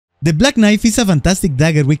The Black Knife is a fantastic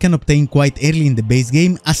dagger we can obtain quite early in the base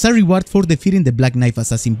game as a reward for defeating the Black Knife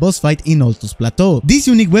Assassin boss fight in Altus Plateau. This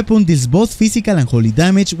unique weapon deals both physical and holy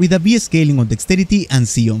damage with a B scaling on dexterity and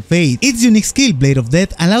C on fate. Its unique skill, Blade of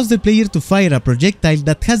Death, allows the player to fire a projectile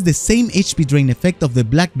that has the same HP drain effect of the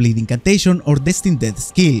Black Blade Incantation or Destined Death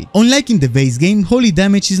skill. Unlike in the base game, holy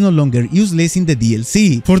damage is no longer useless in the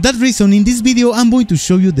DLC. For that reason, in this video I'm going to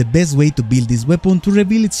show you the best way to build this weapon to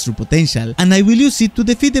reveal its true potential, and I will use it to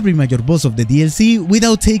defeat every major boss of the DLC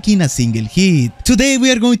without taking a single hit. Today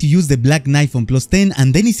we are going to use the Black Knife on +10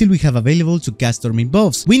 and any skill we have available to cast Storming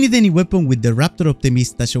buffs. We need any weapon with the Raptor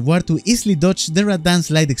Optimist Dash of War to easily dodge the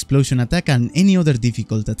Radahn Light Explosion attack and any other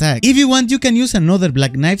difficult attack. If you want, you can use another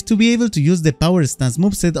Black Knife to be able to use the Power Stance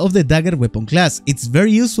moveset of the Dagger weapon class. It's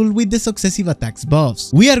very useful with the successive attacks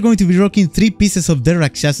buffs. We are going to be rocking 3 pieces of the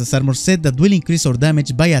Rakshas's armor set that will increase our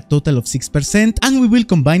damage by a total of 6%, and we will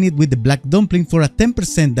combine it with the Black Dumpling for a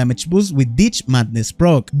 10% damage boost with Ditch Madness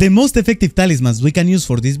proc. The most effective talismans we can use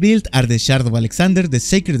for this build are the Shard of Alexander, the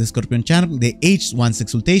Sacred Scorpion Charm, the H1's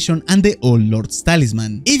Exultation, and the All Lord's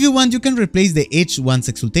Talisman. If you want, you can replace the H1's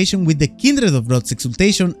Exultation with the Kindred of Rod's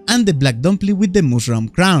Exultation and the Black Dumpling with the Mushroom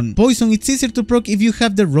Crown. Poison, it's easier to proc if you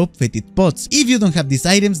have the Rope Fetid Pots. If you don't have these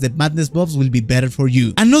items, the Madness buffs will be better for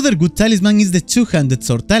you. Another good talisman is the Two-Handed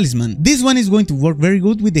Sword Talisman. This one is going to work very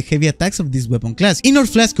good with the heavy attacks of this weapon class. In our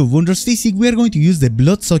Flask of Wondrous Physic, we are going to use the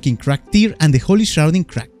Blood-Sucking Crack tier and the Holy Shrouding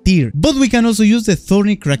Crack tier, but we can also use the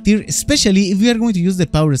Thorny Crack tier, especially if we are going to use the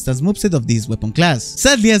Power Stance moveset of this weapon class.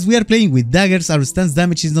 Sadly, as we are playing with daggers, our stance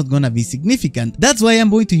damage is not gonna be significant. That's why I'm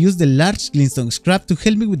going to use the Large Glintstone Scrap to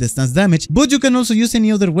help me with the stance damage, but you can also use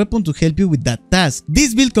any other weapon to help you with that task.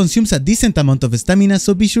 This build consumes a decent amount of stamina,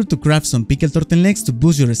 so be sure to craft some pickled turtlenecks to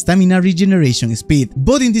boost your stamina regeneration speed,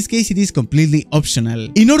 but in this case it is completely optional.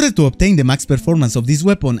 In order to obtain the max performance of this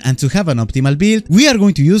weapon and to have an optimal build, we are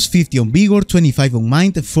going to use 50 on Vigor, 25 on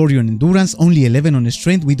Mind, 40 on Endurance, only 11 on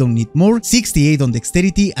Strength, we don't need more, 68 on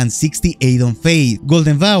Dexterity, and 68 on Faith.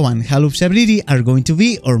 Golden Vow and Hall of Shabriri are going to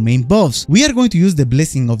be our main buffs. We are going to use the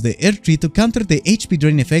Blessing of the Erdtree to counter the HP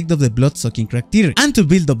drain effect of the Blood-Sucking Crack tier, and to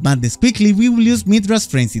build up Madness quickly, we will use Midra's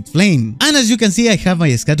Frenzied Flame. And as you can see, I have my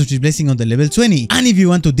Scattership Blessing on the level 20, and if you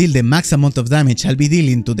want to deal the max amount of damage I'll be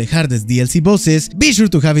dealing to the hardest DLC bosses, be sure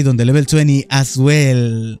to have it on the level 20 as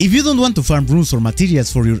well. If you don't want to farm runes or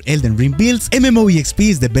materials for your Elden Ring builds, MMOEXP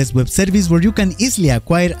is the best web service where you can easily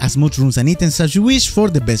acquire as much runes and items as you wish for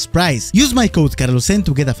the best price. Use my code CarlosN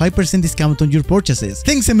to get a 5% discount on your purchases.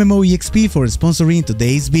 Thanks MMOEXP for sponsoring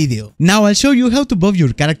today's video. Now I'll show you how to buff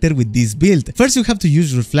your character with this build. First you have to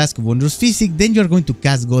use your Flask of Wondrous Physic, then you are going to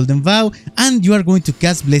cast Golden Vow, and you are going to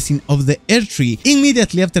cast Blessing of the Erdtree.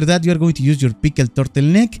 Immediately after that you are going to use your Pickled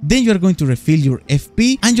Turtleneck, then you are going to refill your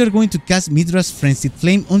FP, and you are going to cast Midra's Frenzied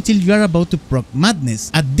Flame until you are about to proc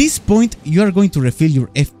Madness. At this point you are going to refill your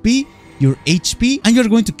FP, your HP, and you're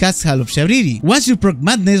going to cast Hall of Shabriri. Once you proc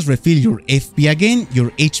Madness, refill your FP again,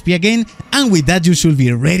 your HP again, and with that you should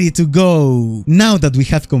be ready to go. Now that we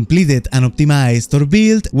have completed and optimized our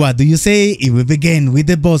build, what do you say if we begin with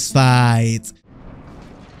the boss fight?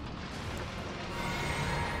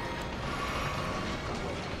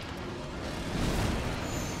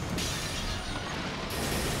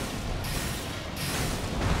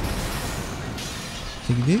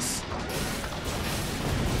 Take this.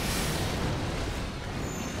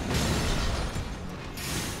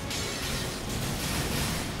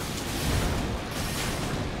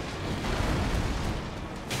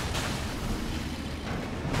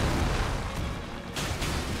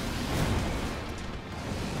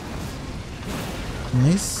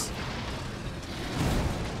 Nice.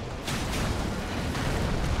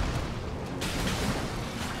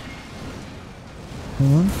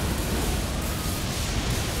 Come on.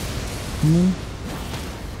 Come on.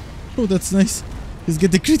 Oh, that's nice. Let's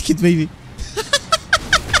get the crit hit, baby.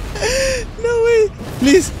 No way.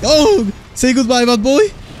 Please. Oh, say goodbye, bad boy.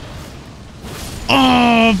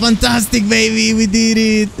 Oh, fantastic, baby. We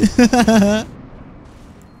did it.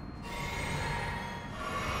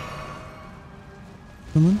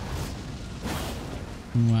 Come on.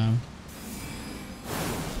 Wow.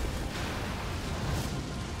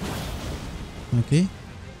 Okay.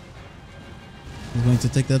 I'm going to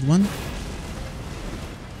take that one.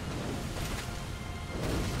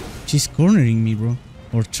 She's cornering me, bro.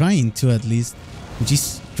 Or trying to, at least. Which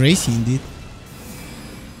is crazy indeed.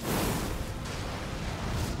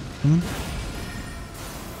 Come on.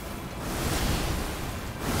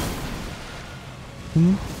 Come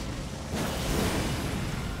on.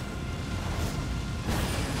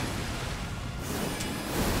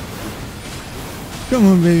 Come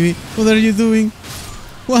on, baby. What are you doing?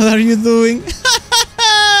 What are you doing?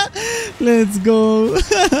 Let's go.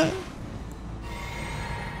 Here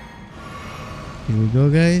we go,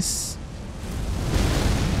 guys.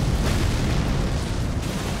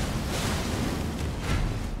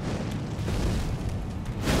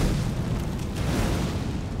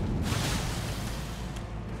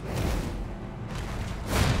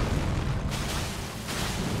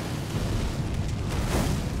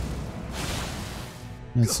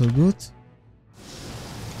 Not so good.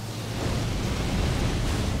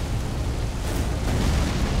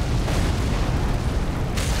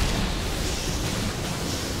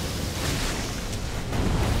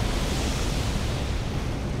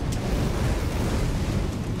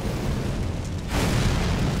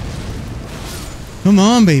 Come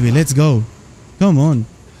on, baby, let's go. Come on.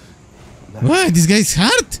 What? This guy's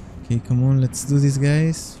hard. Okay, come on, let's do this,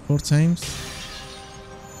 guys. 4 times.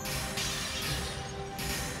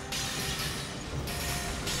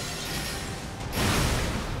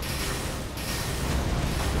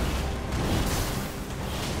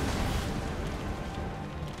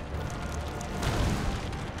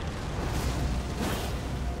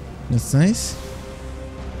 That's nice.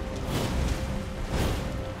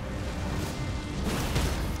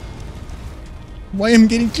 Why I'm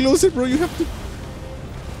getting closer, bro? You have to...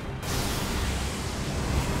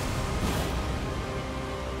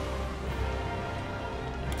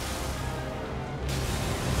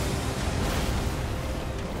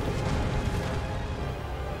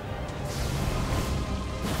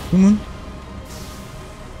 Come on.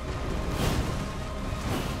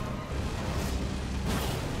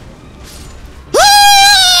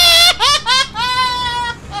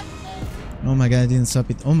 Oh my god, I didn't stop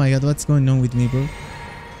it. Oh my god, what's going on with me, bro?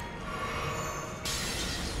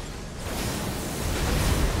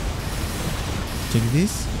 Check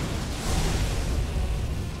this.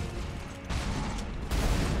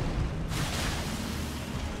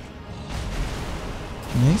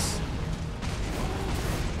 Nice.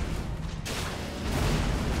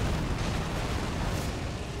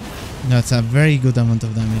 That's a very good amount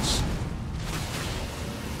of damage.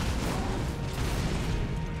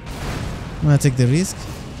 I'm gonna take the risk.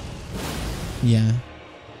 Yeah.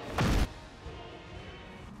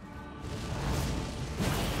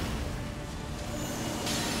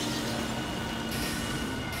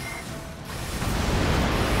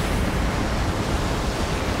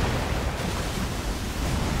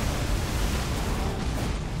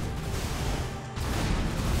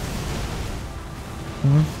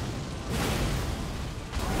 Come on.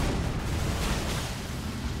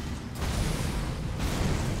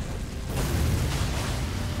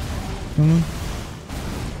 Come on.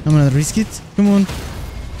 I'm gonna risk it. Come on.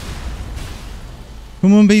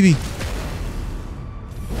 Come on, baby.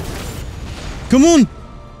 Come on.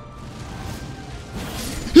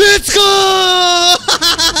 Let's go!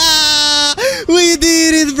 We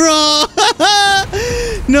did it, bro!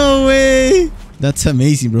 No way! That's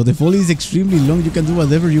amazing, bro. The fall is extremely long. You can do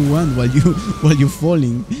whatever you want while you're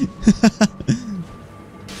falling.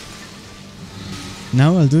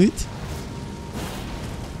 Now I'll do it.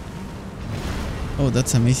 Oh,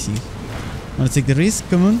 that's amazing. Wanna take the risk?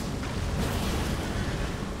 Come on.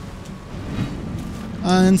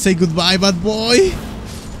 And say goodbye, bad boy.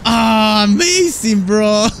 Ah, amazing,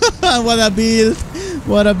 bro. What a build.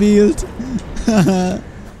 What a build.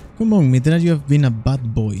 Come on, Midra, you have been a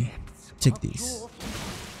bad boy. Check this.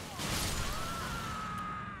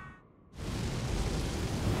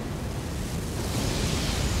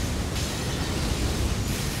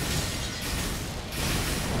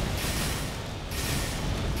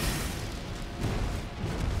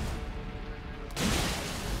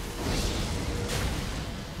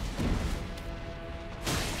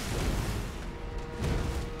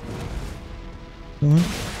 Come on.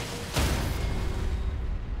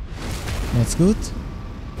 That's good.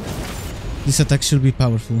 This attack should be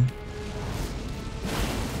powerful.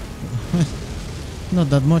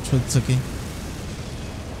 Not that much, but it's okay.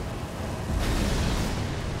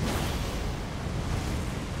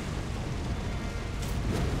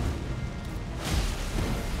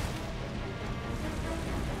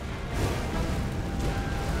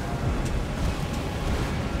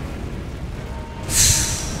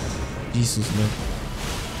 Jesus, Lord.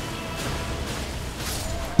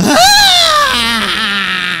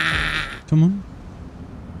 Come on.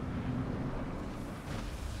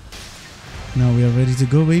 Now we are ready to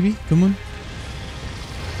go, baby. Come on.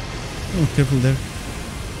 Oh, careful there.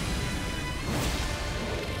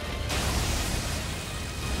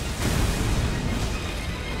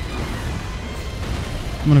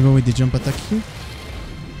 I'm gonna go with the jump attack here.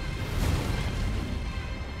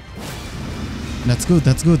 That's good,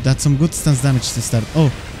 that's good. That's some good stance damage to start. Oh,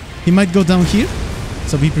 He might go down here,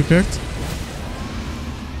 so be prepared.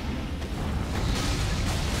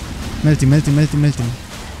 Melt him, melt him, melt him, melt him.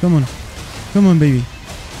 Come on. Come on, baby.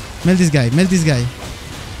 Melt this guy, melt this guy.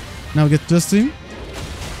 Now get close to him.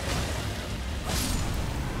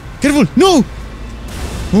 Careful! No!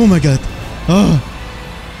 Oh my god. Oh.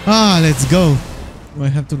 Ah, let's go. Oh, I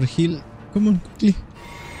have to heal. Come on, quickly.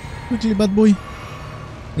 Quickly, bad boy.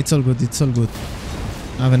 It's all good, it's all good.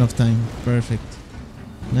 I have enough time. Perfect.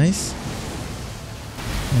 Nice.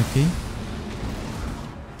 Okay.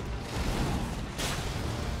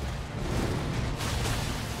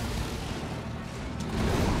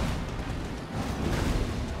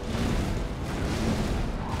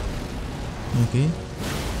 Okay.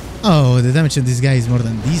 Oh, the damage on this guy is more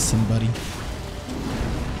than decent, buddy.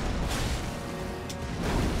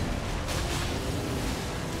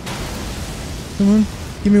 Come on.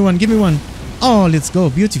 Give me one, give me one. Oh, let's go.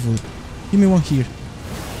 Beautiful. Give me one here.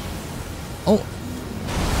 Oh.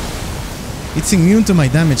 It's immune to my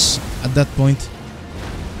damage at that point.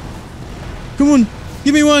 Come on.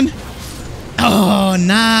 Give me one. Oh,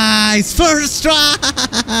 nice. First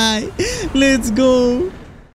try. Let's go.